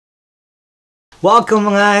Welcome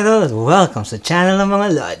mga idol! Welcome sa channel ng mga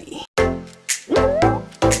Lodi.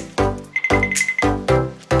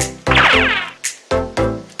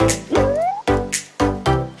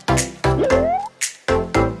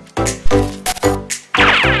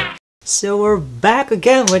 So we're back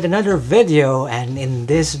again with another video, and in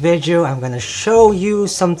this video I'm gonna show you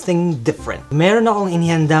something different. Meron akong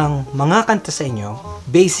inihandang mga kanta sa inyo.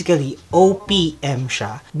 Basically, OPM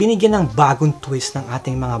siya. Binigyan ng bagong twist ng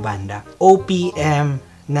ating mga banda. OPM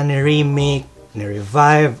na ni-remake,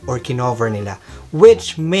 ni-revive, or kinover nila,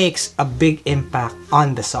 which makes a big impact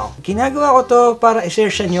on the song. Ginagawa ko to para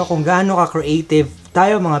i-share sa inyo kung gaano ka-creative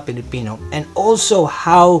tayo mga Pilipino, and also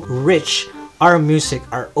how rich our music,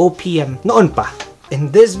 our OPM noon pa. In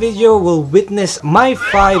this video, we'll witness my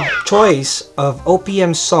 5 choice of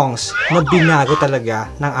OPM songs na binago talaga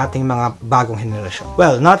ng ating mga bagong henerasyon.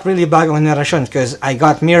 Well, not really bagong henerasyon because I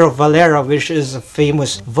got Miro Valera, which is a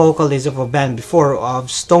famous vocalist of a band before of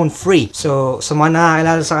Stone Free. So, sa mga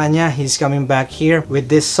nakakilala sa kanya, he's coming back here with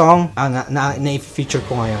this song na i-feature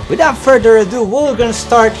ko ngayon. Without further ado, we're gonna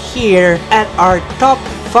start here at our top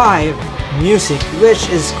 5 music, which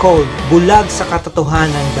is called Bulag sa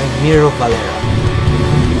Katotohanan by Miro Valera.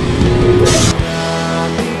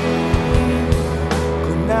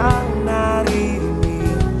 Kunang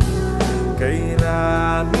naririnig kay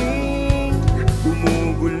raming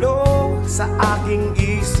gumugulo sa aking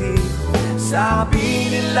isip.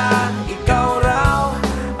 Sabi nila ikaw raw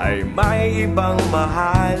ay may ibang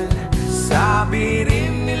mahal. Sabi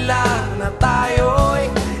rin nila na tayo'y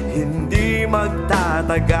hindi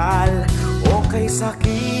magtatagal. Okay,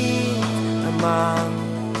 sakit namang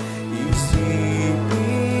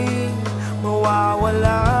isipin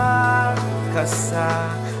mawawala ka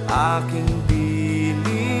sa aking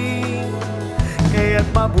piling. Kaya't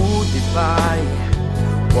mabuti pa'y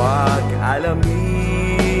huwag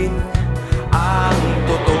alamin ang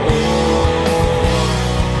totoo.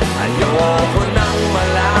 Ayoko nang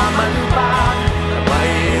malaman pa na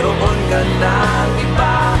mayroon ka ng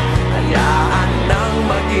iba. Hayaan nang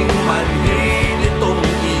maging manhid itong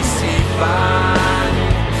isipan.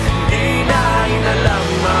 Di na inalam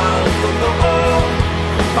ang totoo,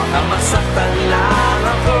 baka masaktan lang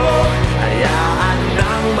ako. Hayaan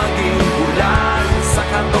nang maging bulan sa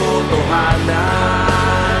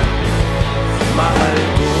katotohanan. Mahal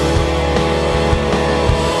ko.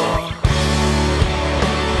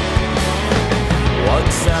 Huwag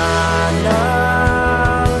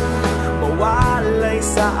sanang mawalay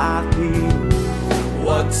sa akin.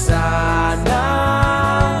 Huwag sana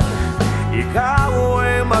ikaw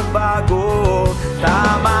ay magbago.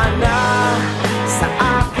 Tama na sa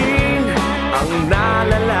akin ang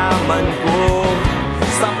nalalaman ko.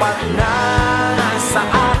 Sapat na sa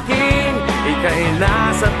akin, ika'y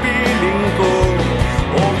nasa piling ko.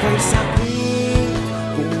 Okay, sakit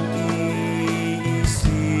kung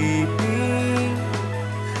iisipin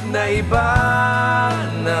na iba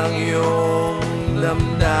ng iyong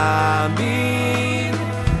damdamin.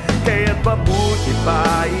 Kaya't mabuti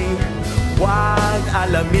pa'y huwag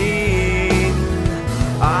alamin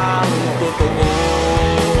ang totoo.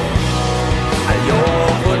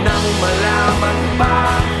 Ayoko nang malaman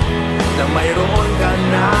pa na mayroon ka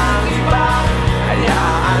ng iba.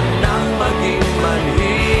 Hayaan nang maging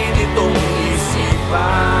manhid itong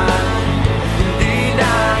isipan. Hindi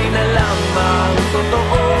na inalam ang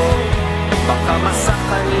totoo, baka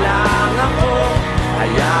masaktan lang ako.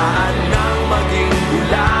 Hayaan nang maging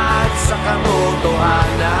bulag sa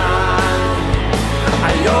katotohanan.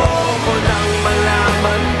 Ayoko nang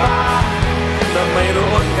malaman pa na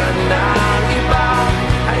mayroon ka ng iba.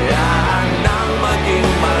 Hayaan nang maging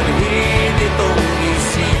marhid itong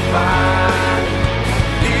isipan.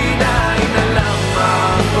 Di na inalam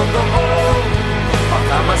ang totoo,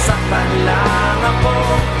 baka masaktan lang ako.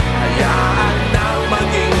 Hayaan nang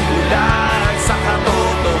maging bulag sa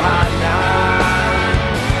katotohanan.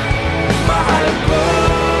 Mahal ko.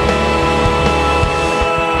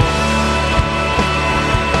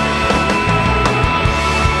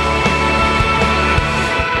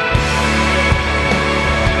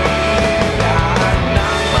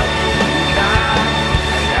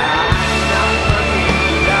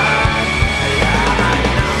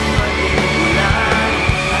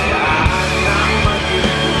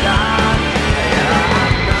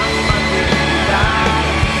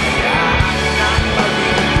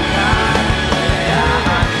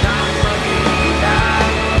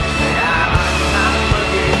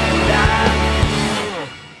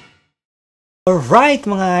 Alright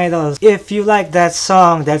mga idols, if you like that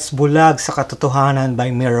song, that's Bulag sa Katotohanan by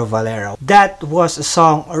Miro Valera. That was a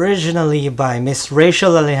song originally by Miss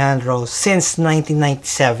Rachel Alejandro since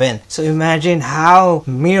 1997. So imagine how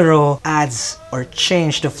Miro adds or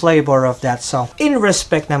change the flavor of that song in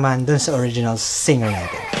respect naman dun sa original singer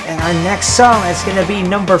natin. And our next song is gonna be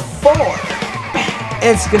number 4.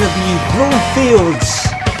 It's gonna be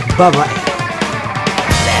BloomFields, Babaero.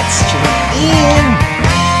 Let's tune in!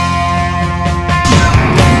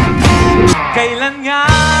 Kailan nga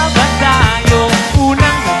ba tayo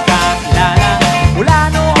unang nagkakilala?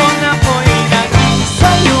 Mula noon ako'y naging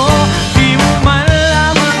sa'yo. Di mo man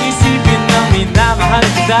lamang isipin na minamahal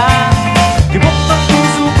kita. Tibok ng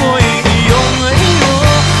puso ko'y iyong iyo.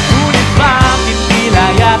 Ngunit bakit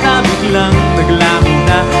tila yata biglang naglaho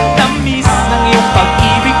na? Tamis ng iyong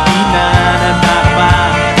pag-ibig di na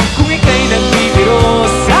natapa. Kung ika'y nagbibiro,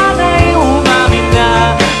 sana'y umamin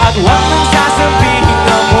na. At huwag nang sasabihin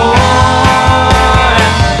ako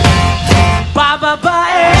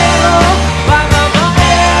Babaero,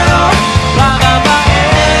 Babaero,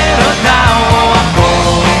 Babaero daw ako.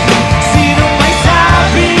 Sino may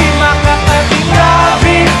sabi,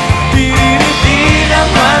 makakatinabi, di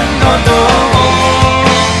naman totoo.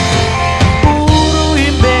 Puro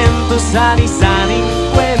invento, sari-saring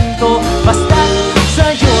kwento, basta't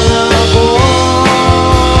sa'yo lang ako.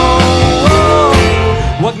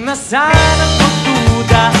 Huwag na sanang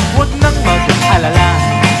magduda, huwag nang mag-alala.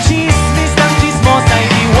 Chismis ng chismos ay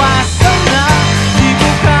iwasan na. Di ko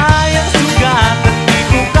kayang sugatan, di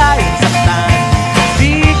ko kayang saktan.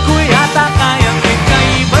 Di ko yata kayang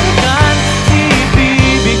ikaibalkan.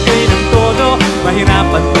 Ibibigay ng todo,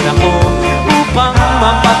 mahirapan pa ako upang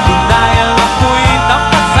mapatunayan ako'y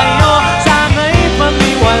tapat sa'yo. Sana'y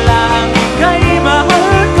paniwalaan, ika'y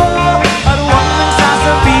mahal ko. At huwag nang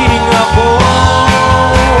sasabihin ako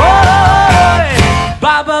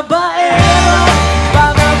Babaero,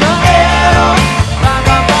 Babaero,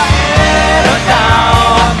 Babaero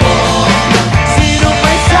daw ako. Sino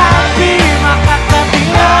may sabi,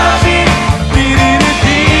 makakatinabi, di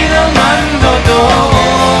naman totoo.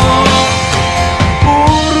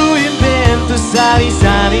 Puro invento,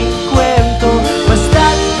 sari-saring kwento,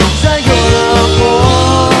 basta't sa'yo lang ako.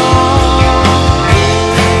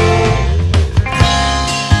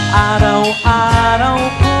 Araw-araw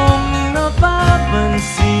kong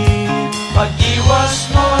napapansin pag-iwas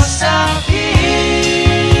mo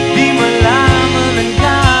sa'kin, di malaman ang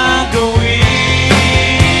gagawin.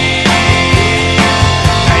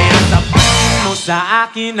 Kaya sabihin mo sa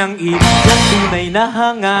akin ang ibig kong tunay na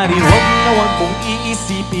hangarin. Huwag na huwag kong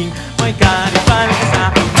iisipin may karipal ka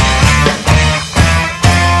sa'kin.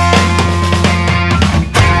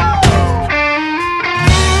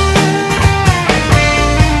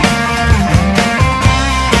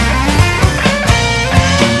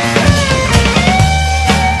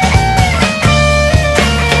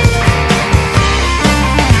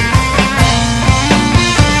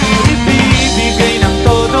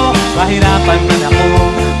 Mahirapan man ako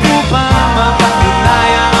upang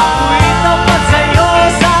mapatunayan ako'y tapat sa'yo.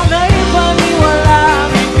 Sana'y paniwalaan,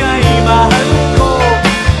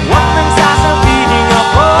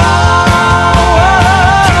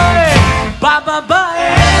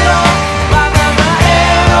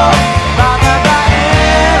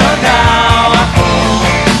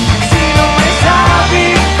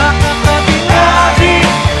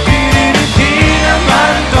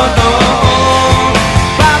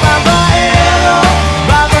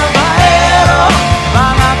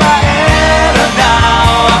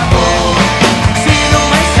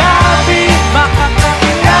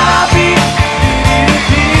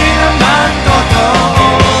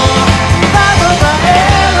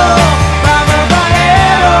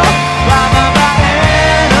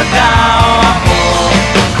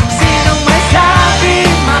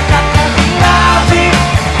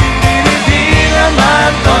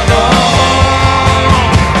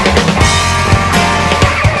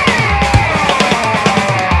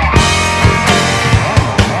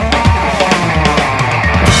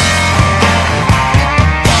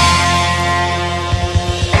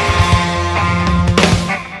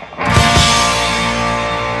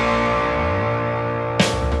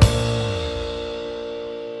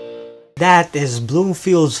 That is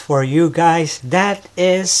BloomFields for you guys. That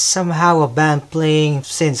is somehow a band playing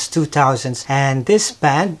since 2000s, and this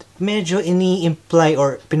band medyo ini-imply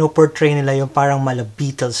or pinoportray nila yung parang mala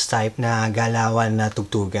Beatles type na galawan na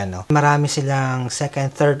tugtugan, no? Marami silang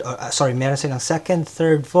meron silang second,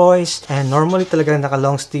 third voice, and normally talaga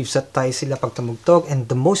naka-long sleeves at tie sila pag tumugtog, and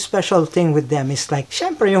the most special thing with them is like,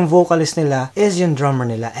 syempre yung vocalist nila is yung drummer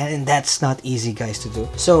nila, and that's not easy guys to do.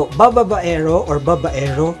 So, Babaero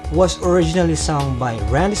was originally sung by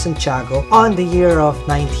Randy Santiago on the year of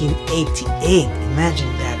 1988.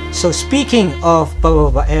 Imagine that. So speaking of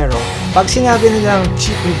Babaero, pag sinabi nilang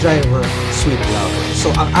jeepney driver, sweet love.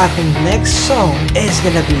 So ang ating next song is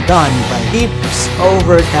gonna be done by Jeeps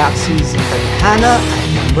Over Taxis in Tadhana at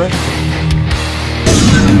number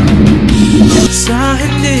 3. Sa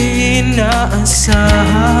hindi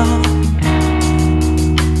inaasahan,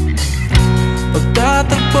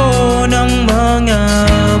 pagtatagpo ng mga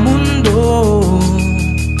mundo,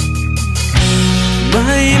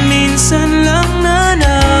 may minsan lang na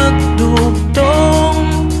nagdugtong,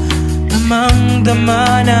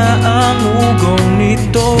 damang-dama na ang ugong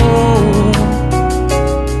nito.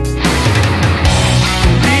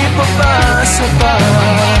 Hindi pa basa pa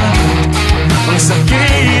ang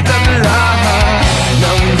sakit at lahat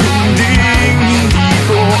ng hindi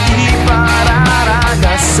ko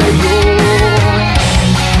ipararanas sa'yo.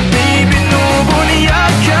 Di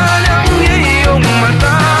binubuniyag ka ng iyong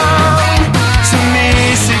mata,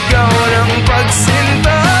 sumisigaw ng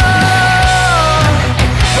pagsinta,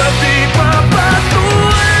 pati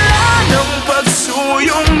papatula ng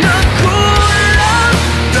pagsuyong nagkulang.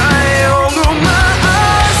 Tayong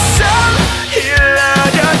umaasang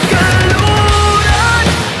hilag at kaluran,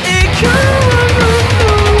 ikaw ang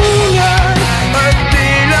tutulungan at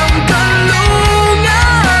bilang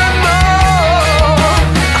talungan mo,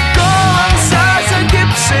 ako ang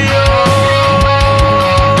sasagip sa'yo.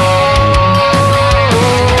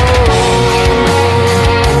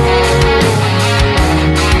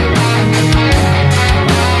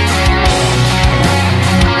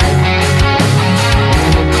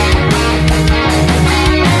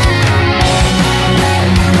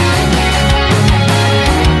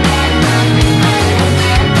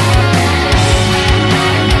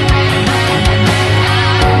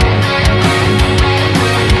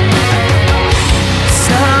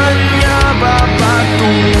 Saan nga ba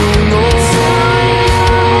patungo?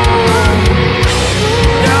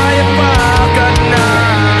 Kaya bakit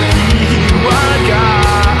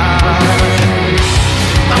nahihiwagaan?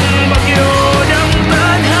 Ang bagyo ng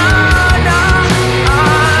tadhana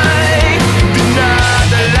ay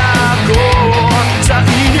dinadala ko sa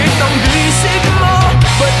init ng bisig mo,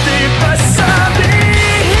 pati pa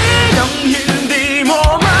sabihin ang hindi mo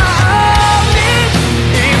maamin.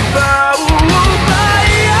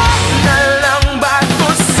 Ipaubaya na lang ba ko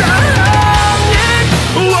sa hangin?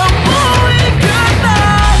 Huwag mo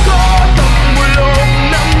ikatakot ang bulong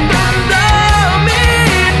ng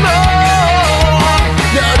damdamin mo.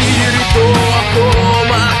 Naririto ako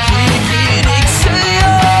makikinig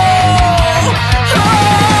sa'yo.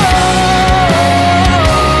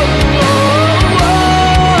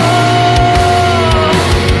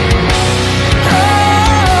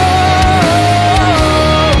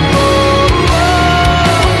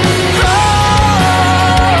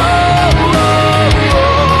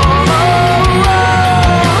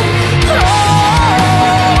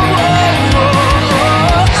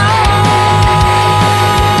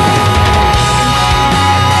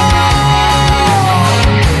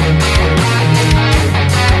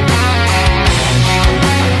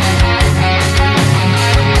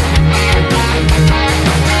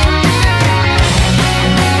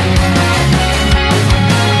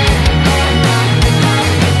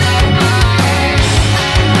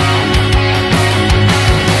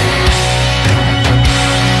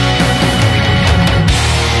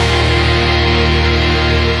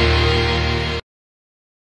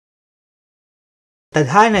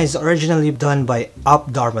 Tadhana is originally done by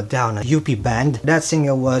Up Dharma Down, a UP band. That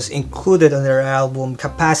single was included on their album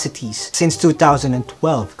Capacities since 2012.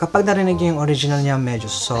 Kapag narinig niyo yung original niya, medyo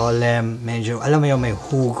solemn, medyo, alam mo yung may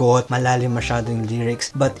hugot, malalim masyado yung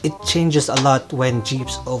lyrics, but it changes a lot when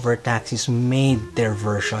Jeeps Over Taxis made their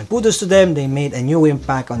version. Kudos to them, they made a new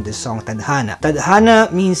impact on this song, Tadhana. Tadhana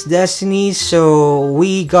means destiny, so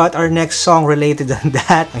we got our next song related on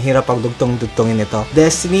that. Ang hirap pagdugtong-dugtongin ito.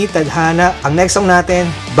 Destiny, Tadhana. Ang next song natin,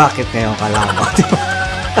 Bakit Ngayon Ka Lang.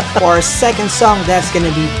 For our second song, that's gonna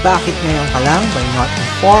be Bakit Ngayon Ka Lang by Not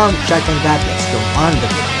Informed. Check on that. Let's go on the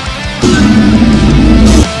video.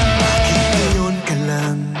 Bakit ngayon ka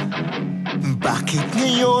lang? Bakit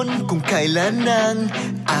ngayon kung kailan kailan ng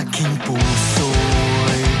aking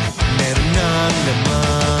puso'y meron ng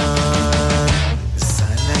laman.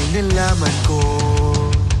 Sana'y nalaman ko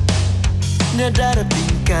na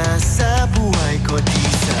darating ka sa buhay ko. Di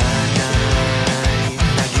sana'y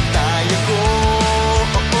naghintay ako.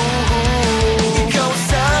 Ikaw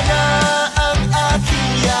sana ang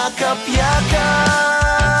aking yakap-yakap,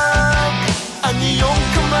 ang iyong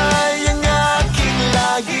kamay ang aking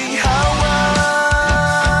laging hawak.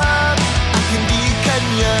 At hindi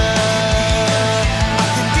kanya,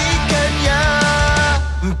 at hindi kanya.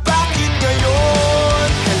 Bakit ngayon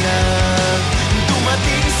ka lang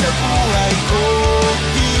dumating sa buhay ko?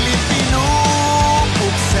 Pilit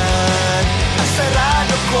pinupuksan ang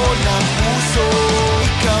sarado ko ng puso.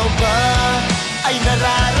 Ikaw ba ay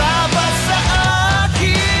nararapat sa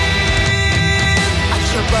akin? At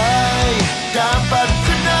siya ba'y dapat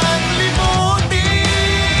ko nang limutin?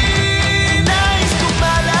 Nais kong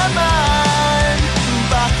malaman,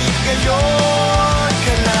 bakit ngayon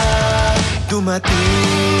ka lang dumating?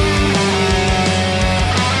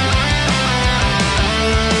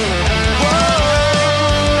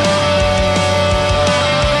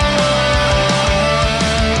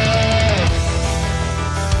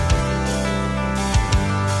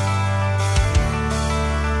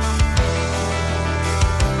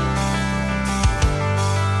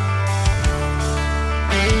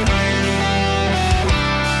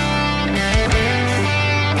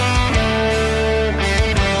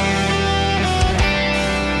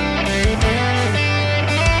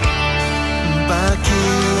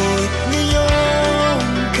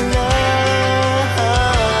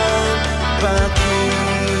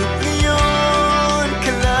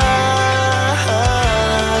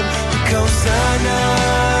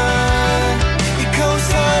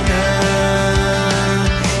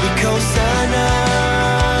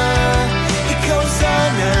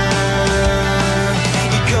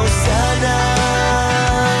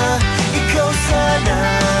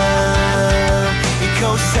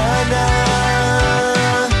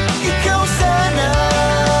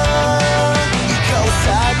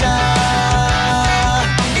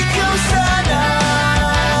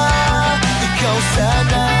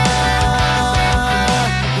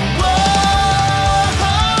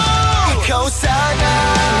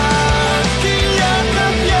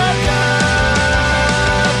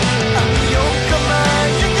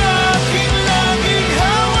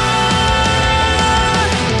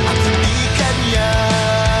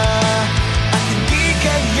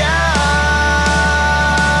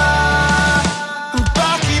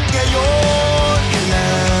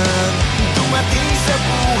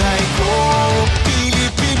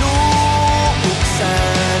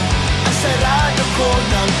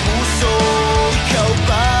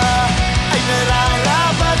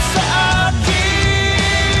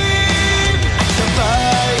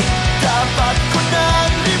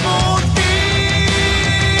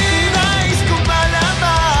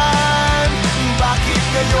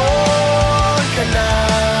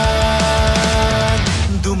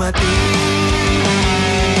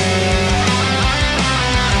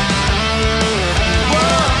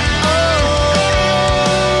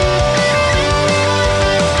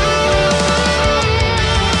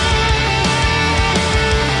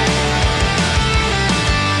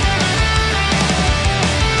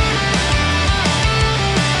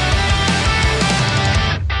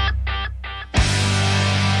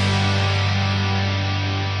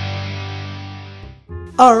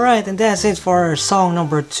 Alright, and that's it for our song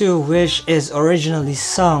number 2, which is originally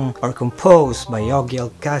sung or composed by Yogi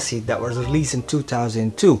Alcacid, that was released in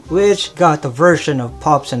 2002, which got a version of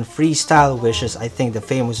Pops and Freestyle, which is I think the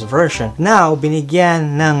famous version. Now,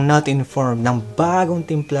 binigyan ng Not Informed ng bagong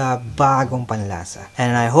timpla, bagong panlasa.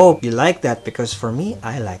 And I hope you like that, because for me,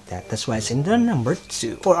 I like that. That's why it's in the number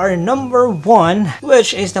 2. For our number 1,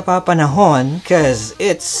 which is napapanahon, because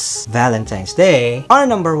it's Valentine's Day, our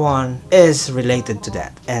number 1 is related to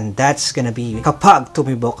that. And that's gonna be Kapag,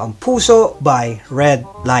 Tumibok ang Puso by Red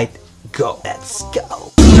Light Go. Let's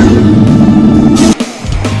go!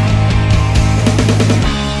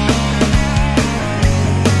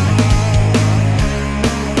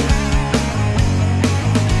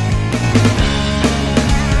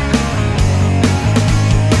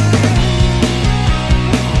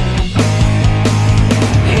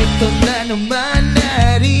 Ito na naman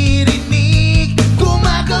naririnig,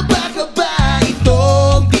 kumakaba-kaba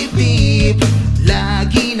itong bibig.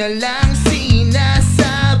 Lagi na lang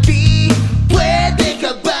sinasabi, pwede ka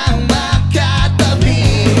bang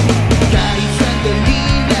makatabi? Kahit sandali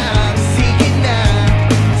lang, sige na,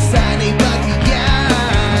 sana'y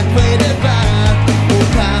pagbigyan. Pwede ba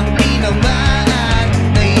upang tinamaan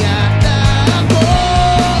na yata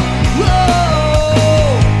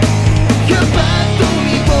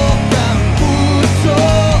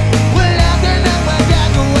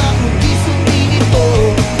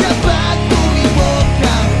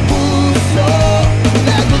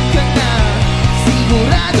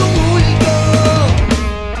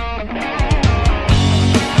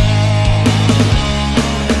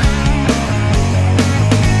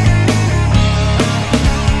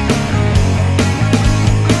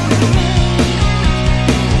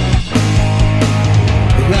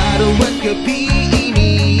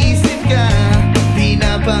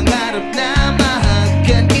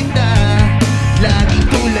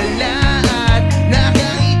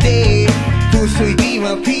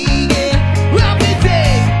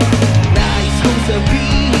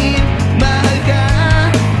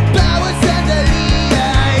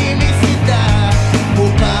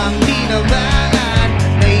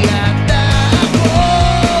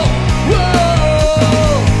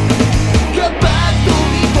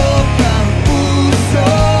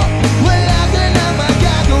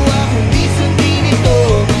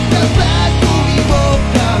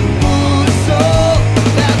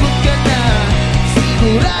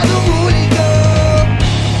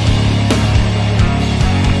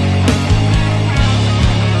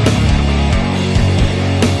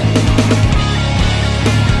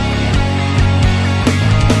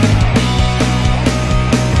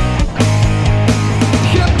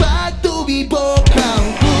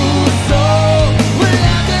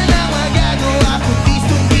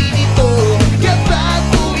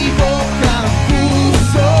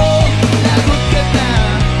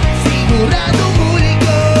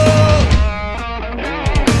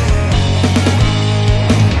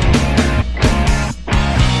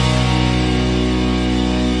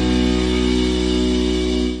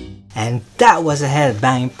And that was a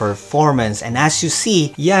headbanging performance. And as you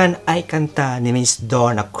see, yan ay kanta ni Miss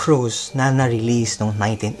Donna Cruz na na-release noong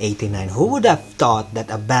 1989. Who would have thought that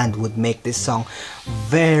a band would make this song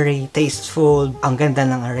very tasteful? Ang ganda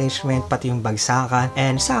ng arrangement, pati yung bagsakan,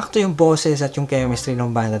 and sakto yung boses at yung chemistry ng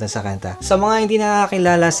banda sa kanta. Sa mga hindi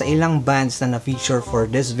nakakilala sa ilang bands na na-feature for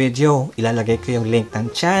this video, ilalagay ko yung link ng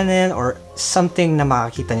channel or something na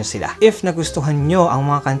makakita nyo sila. If nagustuhan nyo ang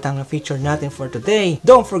mga kantang na-feature natin for today,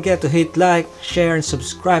 don't forget to hit like, share, and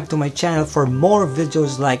subscribe to my channel for more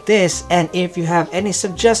videos like this. And if you have any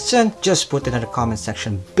suggestion, just put it in the comment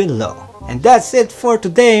section below. And that's it for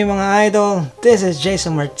today, mga idol. This is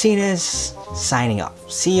Jayson Martinez signing off.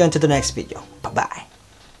 See you until the next video. Bye-bye.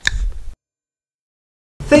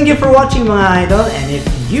 Thank you for watching, mga idol. And if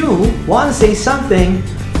you want to say something,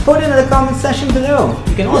 put it in the comment section below.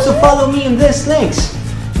 You can also follow me in these links.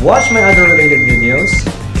 Watch my other related videos.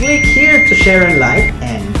 Click here to share and like,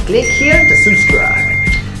 and click here to subscribe.